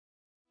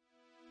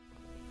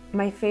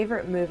My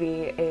favorite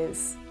movie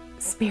is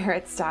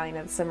Spirit, Stallion,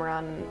 and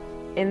Cimarron.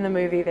 In the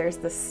movie, there's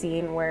this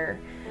scene where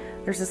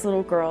there's this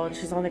little girl and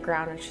she's on the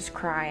ground and she's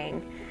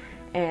crying.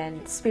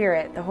 And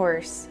Spirit, the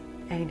horse,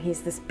 and he's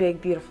this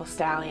big, beautiful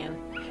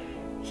stallion,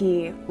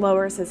 he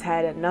lowers his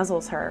head and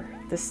nuzzles her,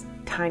 this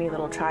tiny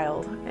little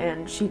child.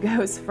 And she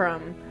goes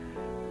from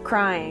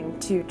crying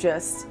to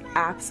just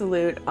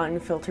absolute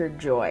unfiltered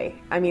joy.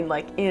 I mean,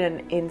 like in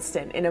an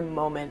instant, in a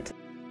moment.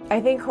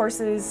 I think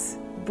horses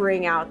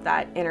bring out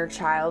that inner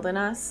child in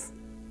us,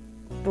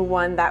 the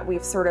one that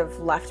we've sort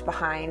of left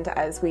behind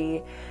as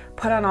we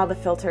put on all the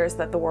filters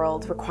that the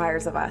world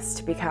requires of us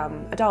to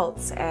become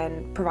adults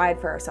and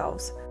provide for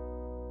ourselves.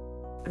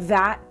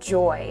 That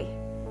joy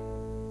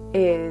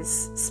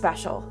is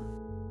special.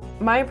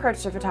 My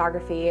approach to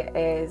photography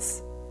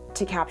is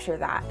to capture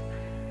that.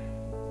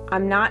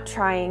 I'm not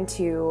trying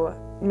to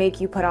make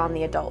you put on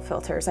the adult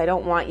filters. I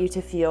don't want you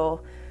to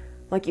feel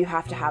like you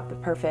have to have the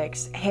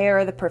perfect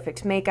hair, the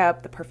perfect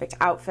makeup, the perfect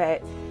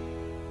outfit.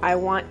 I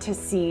want to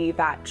see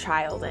that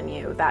child in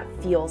you that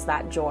feels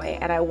that joy,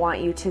 and I want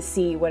you to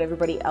see what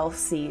everybody else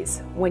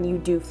sees when you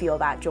do feel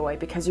that joy,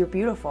 because you're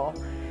beautiful.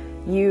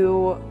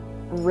 You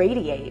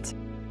radiate.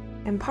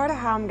 And part of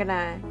how I'm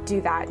gonna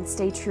do that and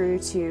stay true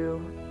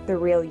to the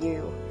real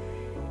you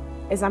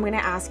is I'm gonna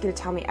ask you to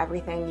tell me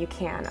everything you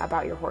can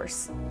about your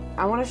horse.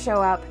 I wanna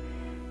show up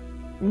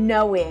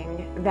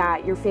knowing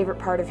that your favorite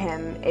part of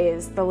him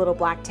is the little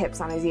black tips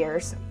on his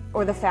ears,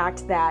 or the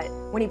fact that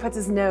when he puts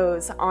his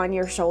nose on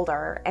your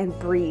shoulder and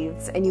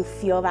breathes and you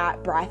feel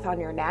that breath on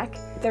your neck,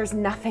 there's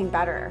nothing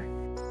better.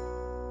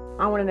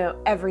 I want to know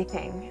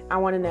everything. I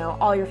want to know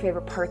all your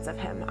favorite parts of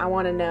him. I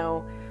want to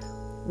know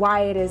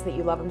why it is that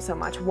you love him so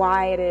much,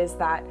 why it is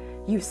that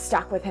you've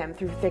stuck with him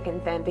through thick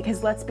and thin,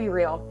 because let's be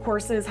real,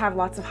 horses have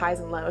lots of highs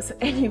and lows,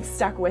 and you've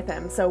stuck with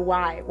him. So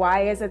why?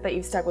 Why is it that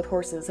you've stuck with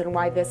horses, and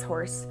why this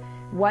horse?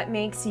 What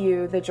makes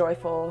you the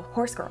joyful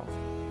horse girl?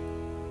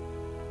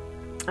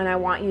 And I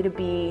want you to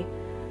be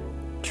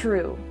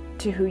true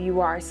to who you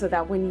are, so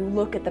that when you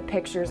look at the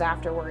pictures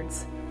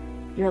afterwards,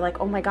 you're like,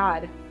 oh my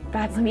God,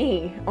 that's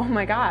me. Oh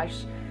my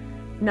gosh.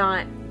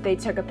 Not they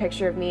took a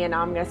picture of me and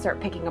now I'm gonna start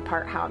picking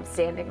apart how I'm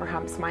standing or how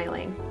I'm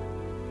smiling.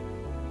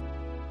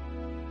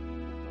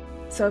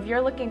 So if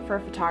you're looking for a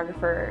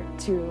photographer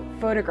to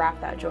photograph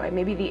that joy,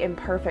 maybe the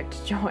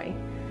imperfect joy,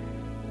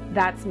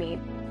 that's me.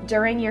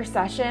 During your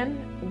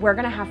session, we're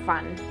gonna have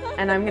fun,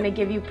 and I'm gonna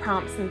give you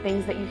prompts and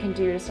things that you can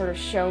do to sort of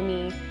show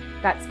me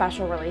that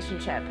special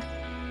relationship.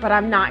 But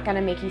I'm not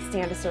gonna make you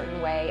stand a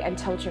certain way and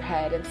tilt your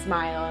head and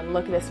smile and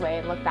look this way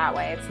and look that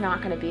way. It's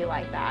not gonna be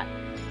like that.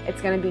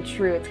 It's gonna be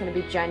true, it's gonna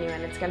be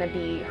genuine, it's gonna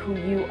be who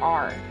you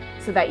are,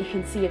 so that you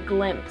can see a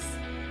glimpse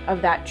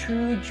of that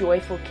true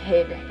joyful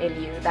kid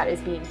in you that is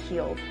being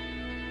healed.